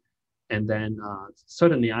done. And then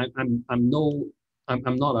certainly I'm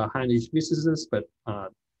not a high energy physicist, but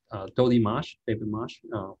David Marsh,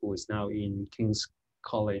 who is now in King's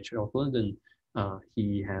College of London,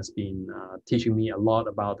 he has been teaching me a lot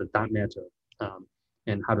about the dark matter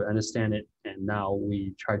and how to understand it. And now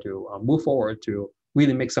we try to move forward to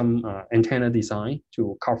really make some antenna design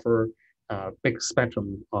to cover big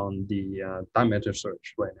spectrum on the dark matter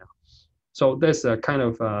search right now. So that's kind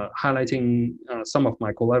of highlighting some of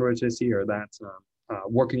my collaborators here that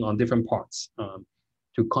working on different parts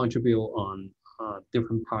to contribute on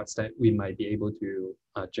different parts that we might be able to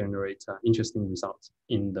generate interesting results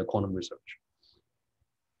in the quantum research.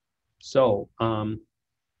 So let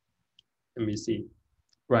me see.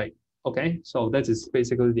 Right. Okay. So that is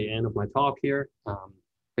basically the end of my talk here.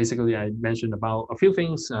 Basically, I mentioned about a few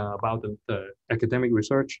things about the academic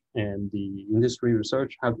research and the industry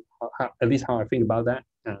research, at least how I think about that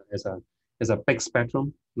as a big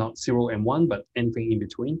spectrum, not 0 and 1, but anything in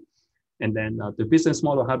between. And then the business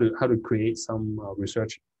model, how to create some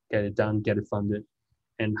research, get it done, get it funded,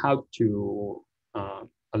 and how to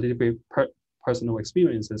a little bit personal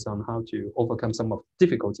experiences on how to overcome some of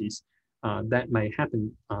difficulties that might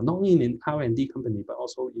happen not only in an R&D company, but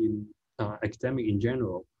also in academic in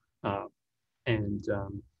general. And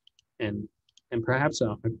perhaps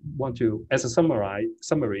I want to, as a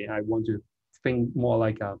summary, I want to think more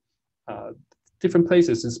like different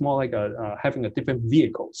places. It's more like having a different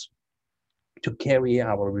vehicles to carry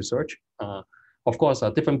our research. Of course,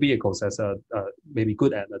 different vehicles as maybe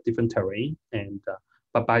good at a different terrain, and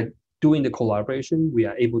but by doing the collaboration, we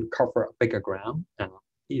are able to cover a bigger ground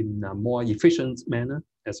in a more efficient manner,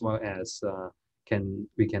 as well as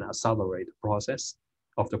we can accelerate the process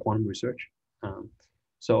of the quantum research.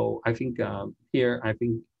 So I think here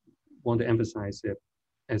want to emphasize it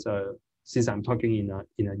as since I'm talking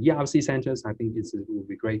in a ERC centers, I think it would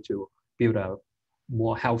be great to build a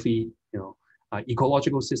more healthy,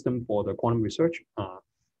 ecological system for the quantum research.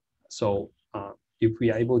 So if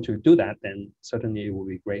we are able to do that, then certainly it will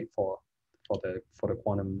be great for the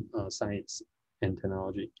quantum science and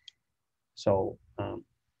technology. So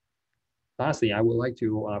lastly, I would like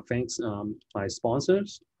to thank my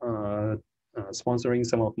sponsors sponsoring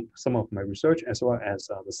some of my research, as well as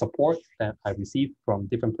the support that I received from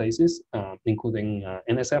different places, including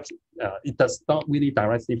NSF. It does not really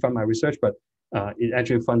directly fund my research, but it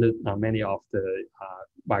actually funded many of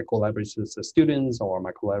my collaborators, students, or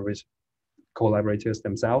my collaborators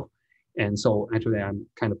themselves. And so actually, I'm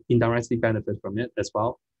kind of indirectly benefit from it as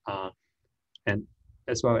well. And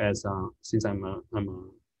as well as since I'm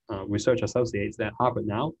a research associate at Harvard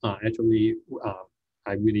now, actually,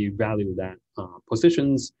 I really value that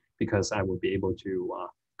positions because I will be able to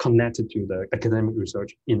connect it to the academic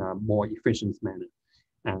research in a more efficient manner.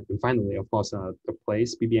 And finally, of course, the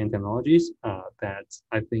place, BBN Technologies, that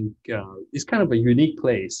I think is kind of a unique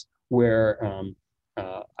place where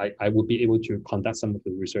I would be able to conduct some of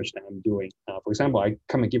the research that I'm doing. For example, I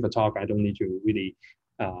come and give a talk, I don't need to really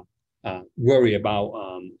worry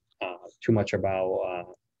about too much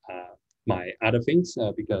about my other things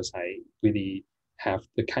because I really have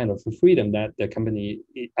the kind of freedom that the company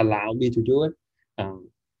allowed me to do it.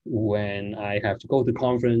 When I have to go to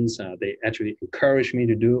conference, they actually encourage me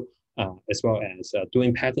to do, as well as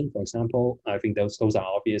doing patent, for example. I think those are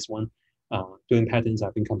obvious one. Doing patents,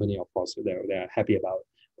 I think company, of course, they're happy about it.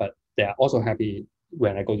 But they are also happy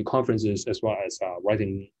when I go to conferences as well as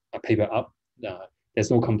writing a paper up.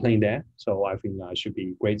 There's no complaint there. So I think I should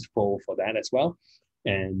be grateful for that as well.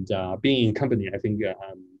 And being in company, I think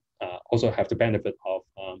also have the benefit of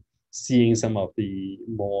seeing some of the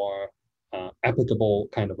more applicable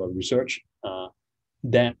kind of a research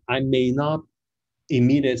that I may not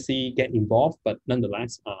immediately get involved, but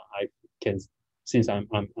nonetheless, I can, since I'm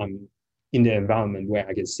in the environment where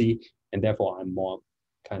I can see, and therefore I'm more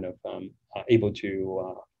kind of able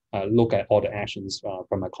to look at all the actions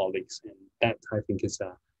from my colleagues, and that I think is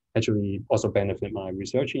actually also benefit my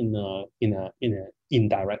research in an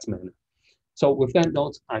indirect manner. So with that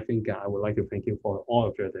note, I think I would like to thank you for all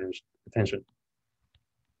of your attention.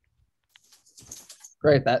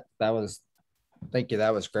 Great. Thank you.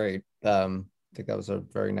 That was great. I think that was a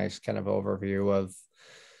very nice kind of overview of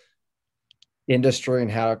industry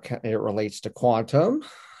and how it relates to quantum.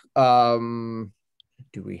 Do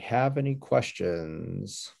we have any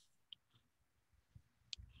questions?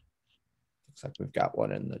 Looks like we've got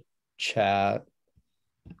one in the chat.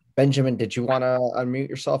 Benjamin, did you want to unmute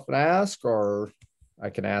yourself and ask, or I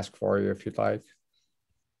can ask for you if you'd like?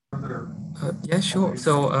 Yeah, sure.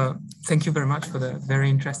 So thank you very much for the very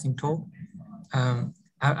interesting talk.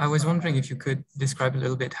 I was wondering if you could describe a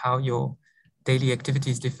little bit how your daily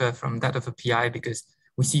activities differ from that of a PI, because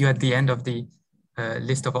we see you at the end of the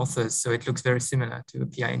list of authors, so it looks very similar to a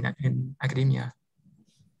PI in academia.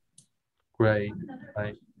 Great.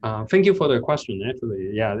 Right. Thank you for the question,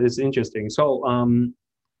 actually. Yeah, it's interesting. So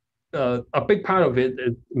a big part of it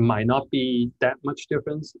might not be that much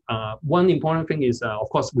difference. One important thing is, of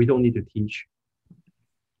course, we don't need to teach,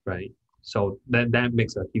 right? So that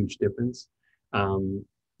makes a huge difference.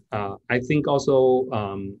 I think also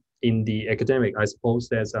in the academic, I suppose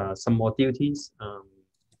there's some more duties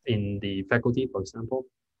in the faculty, for example,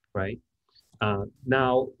 right?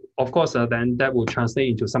 Now, of course, then that will translate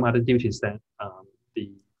into some other duties that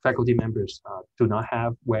the faculty members do not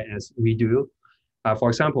have, whereas we do. For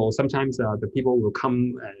example, sometimes the people will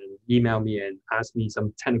come and email me and ask me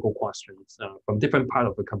some technical questions from different part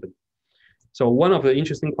of the company. So one of the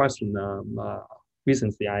interesting questions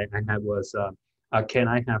recently I had was, can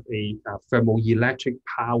I have a thermoelectric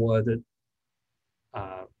powered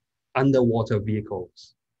underwater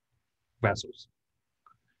vessels?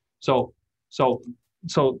 So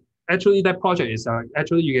actually that project is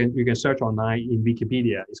actually you can search online in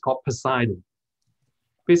Wikipedia. It's called Poseidon.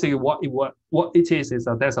 Basically, what it is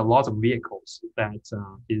that there's a lot of vehicles that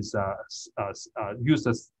use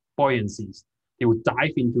as buoyancies. They will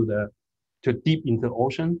dive deep into the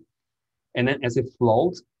ocean, and then as it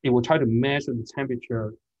floats, it will try to measure the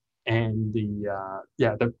temperature and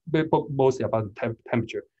mostly about the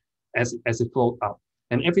temperature as it floats up.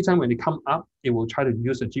 And every time when it comes up, it will try to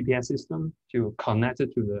use a GPS system to connect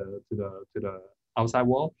it to the outside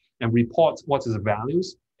world and report what is the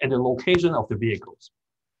values and the location of the vehicles.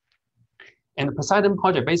 And the Poseidon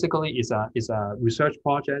project basically is a research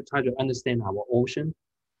project trying to understand our ocean.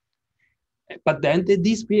 But then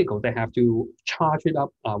these vehicles, they have to charge it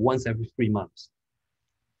up once every 3 months.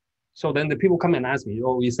 So then the people come and ask me,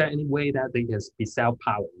 oh, is there any way that they can be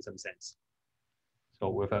self-powered in some sense? So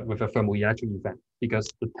with a thermoelectric event,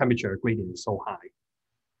 because the temperature gradient is so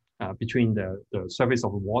high between the surface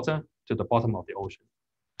of the water to the bottom of the ocean.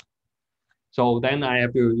 So then I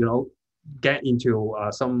have to, get into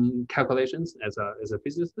some calculations as a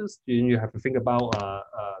physicist. You have to think about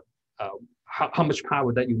how much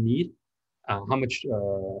power that you need, how much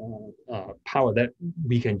power that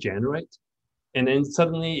we can generate, and then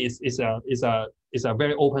suddenly it's a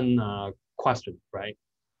very open question, right?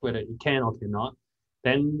 Whether it can or cannot.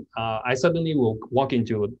 Then I suddenly will walk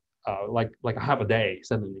into like half a day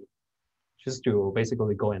suddenly, just to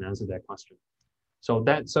basically go and answer that question. So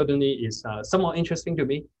that certainly is somewhat interesting to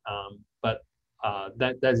me, but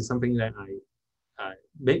that is something that I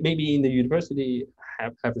maybe in the university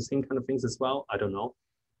have the same kind of things as well. I don't know,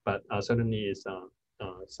 but certainly is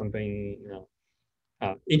something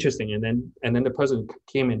interesting. And then the person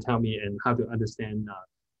came and tell me and how to understand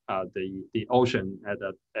the ocean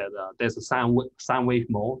there's a sound wave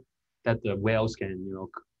mode that the whales can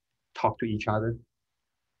talk to each other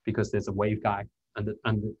because there's a wave guide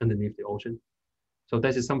underneath the ocean. So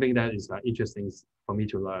that is something that is interesting for me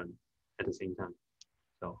to learn at the same time.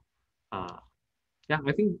 So yeah,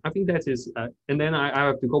 I think that is, and then I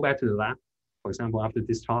have to go back to the lab, for example, after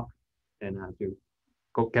this talk, and I have to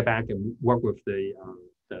get back and work with the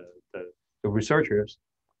researchers.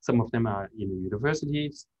 Some of them are in the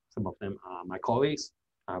universities, some of them are my colleagues,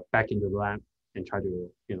 back into the lab and try to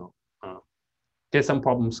get some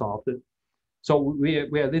problem solved. So we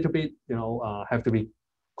are a little bit have to be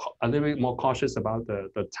a little bit more cautious about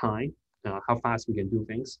the time, how fast we can do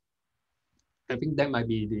things. I think that might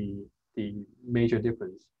be the major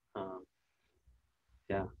difference.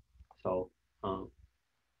 Yeah. So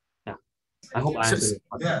yeah, I hope I answered it.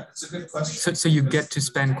 Yeah, it's a good question. So you get to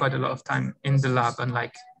spend quite a lot of time in the lab,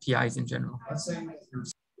 unlike PIs in general.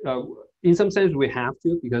 In some sense, we have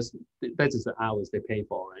to, because that is the hours they pay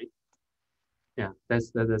for, right? Yeah,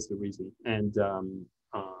 that's the reason. And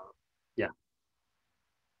yeah,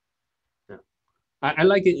 yeah. I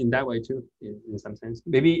like it in that way too, in some sense.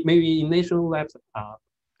 Maybe in national labs,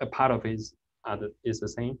 a part of it is the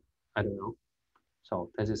same. I don't know.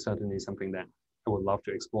 So that is certainly something that I would love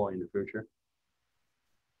to explore in the future.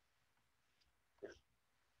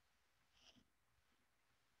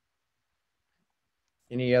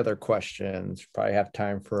 Any other questions? Probably have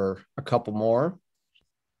time for a couple more.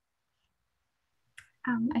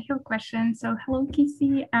 I have a question. So hello,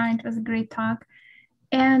 Casey. It was a great talk.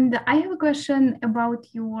 And I have a question about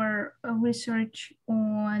your research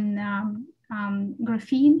on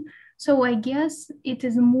graphene. So I guess it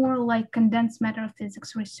is more like condensed matter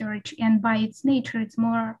physics research, and by its nature, it's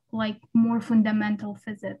more like more fundamental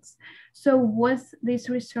physics. So was this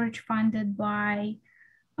research funded by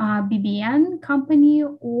BBN company,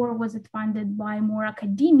 or was it funded by more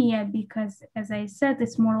academia? Because as I said,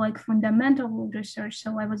 it's more like fundamental research.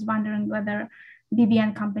 So I was wondering whether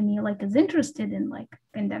BBN company like is interested in like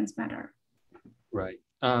condensed matter. Right.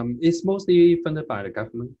 It's mostly funded by the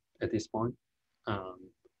government at this point.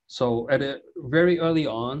 So at a very early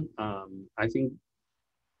on, I think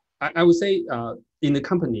I would say in the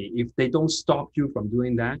company, if they don't stop you from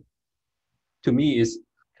doing that, to me is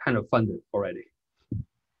kind of funded already.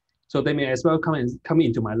 So they may as well come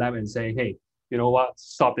into my lab and say, hey, you know what,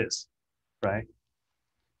 stop this, right?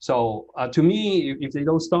 So to me, if they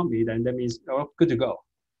don't stop me, then that means, oh, good to go.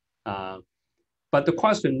 But the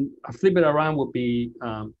question, flip it around, would be,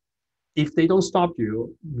 if they don't stop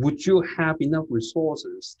you, would you have enough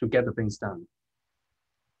resources to get the things done?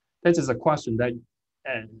 That is a question that,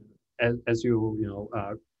 as you know,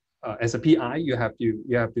 as a PI, you have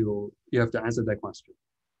to answer that question.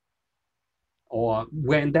 Or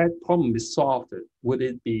when that problem is solved, would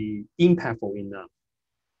it be impactful enough,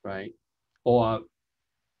 right? Or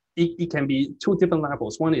it can be two different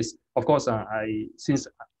levels. One is, of course, since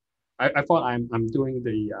I thought I'm doing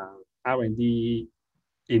the R&D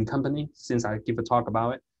in company, since I give a talk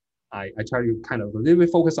about it, I try to kind of a little bit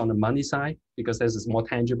focus on the money side because this is more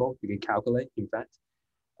tangible. You can calculate, in fact.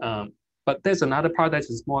 But there's another part that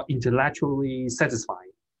is more intellectually satisfying.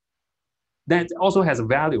 That also has a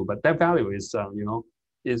value, but that value is, you know,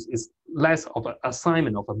 is less of an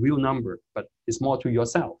assignment of a real number, but it's more to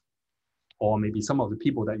yourself, or maybe some of the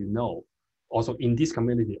people that you know, also in this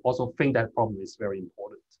community, also think that problem is very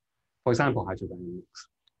important. For example, hydrodynamics.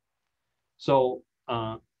 So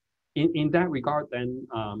in that regard, then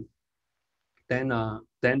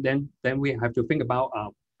we have to think about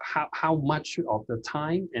how much of the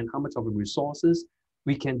time and how much of the resources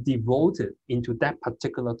we can devote it into that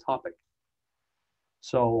particular topic.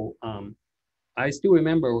 So I still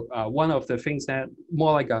remember one of the things that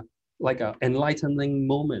more like a enlightening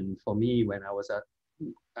moment for me when I was a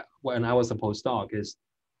postdoc is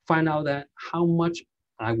find out that how much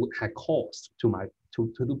I would have cost to my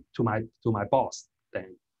boss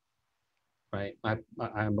then. Right,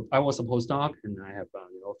 I was a postdoc and I have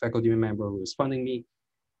a faculty member who is funding me,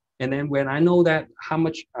 and then when I know that how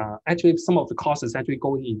much actually some of the cost is actually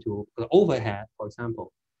going into the overhead, for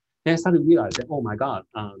example, then I started to realize that, oh my God,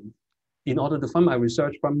 in order to fund my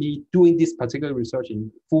research from me doing this particular research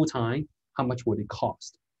in full time, how much would it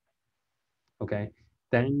cost? Okay,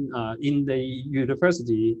 then in the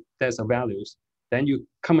university, there's a values. Then you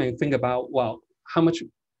come and think about, well, how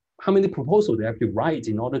many proposals they have to write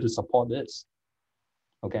in order to support this.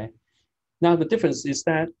 Okay, now the difference is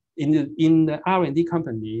that in the R&D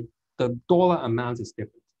company, the dollar amount is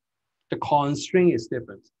different. The constraint is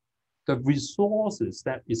different. The resources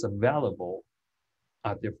that is available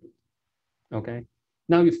are different. Okay,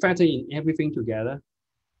 now you factor in everything together.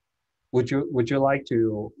 Would you like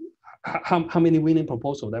to how many winning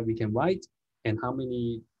proposals that we can write and how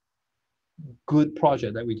many good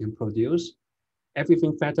projects that we can produce?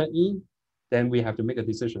 Everything factor in, then we have to make a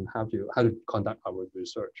decision how to conduct our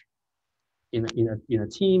research in a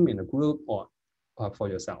team, in a group, or for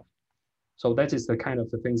yourself. So that is the kind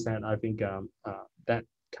of the things that I think that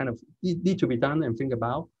kind of need to be done and think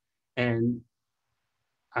about. And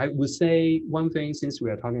I would say one thing, since we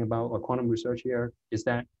are talking about quantum research here, is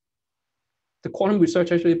that the quantum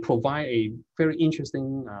research actually provide a very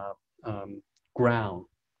interesting ground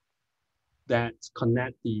that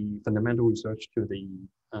connect the fundamental research to the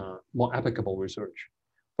more applicable research.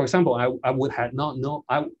 For example, I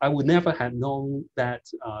would never have known that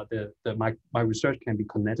my research can be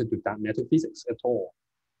connected to dark matter physics at all,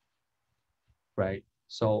 right?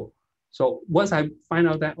 So once I find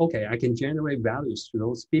out that, okay, I can generate values to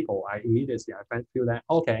those people, I feel that,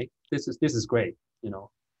 okay, this is great, you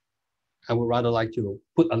know. I would rather like to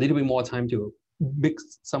put a little bit more time to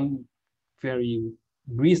mix some very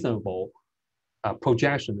reasonable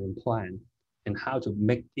projection and plan and how to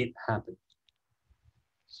make it happen.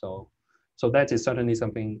 So that is certainly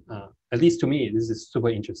something, at least to me, this is super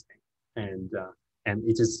interesting. And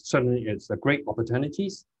it is certainly, it's a great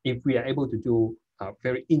opportunities if we are able to do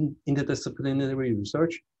very interdisciplinary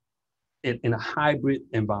research in a hybrid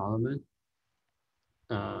environment,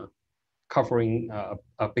 covering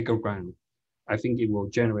a bigger ground. I think it will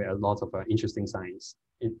generate a lot of interesting science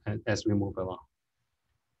as we move along.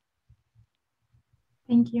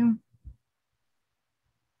 Thank you.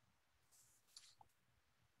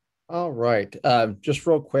 All right. Just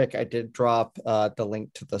real quick, I did drop the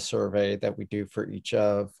link to the survey that we do for each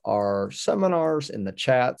of our seminars in the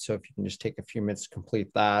chat. So if you can just take a few minutes to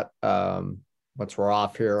complete that once we're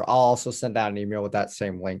off here. I'll also send out an email with that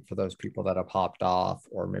same link for those people that have hopped off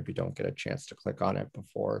or maybe don't get a chance to click on it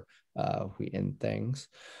before we end things.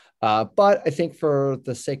 But I think for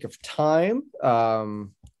the sake of time,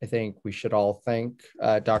 I think we should all thank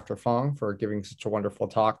Dr. Fong for giving such a wonderful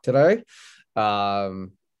talk today.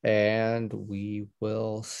 And we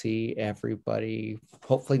will see everybody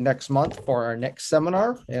hopefully next month for our next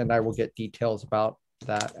seminar. And I will get details about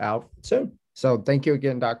that out soon. So thank you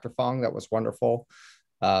again, Dr. Fong. That was wonderful.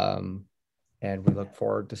 And we look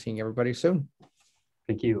forward to seeing everybody soon.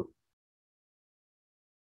 Thank you.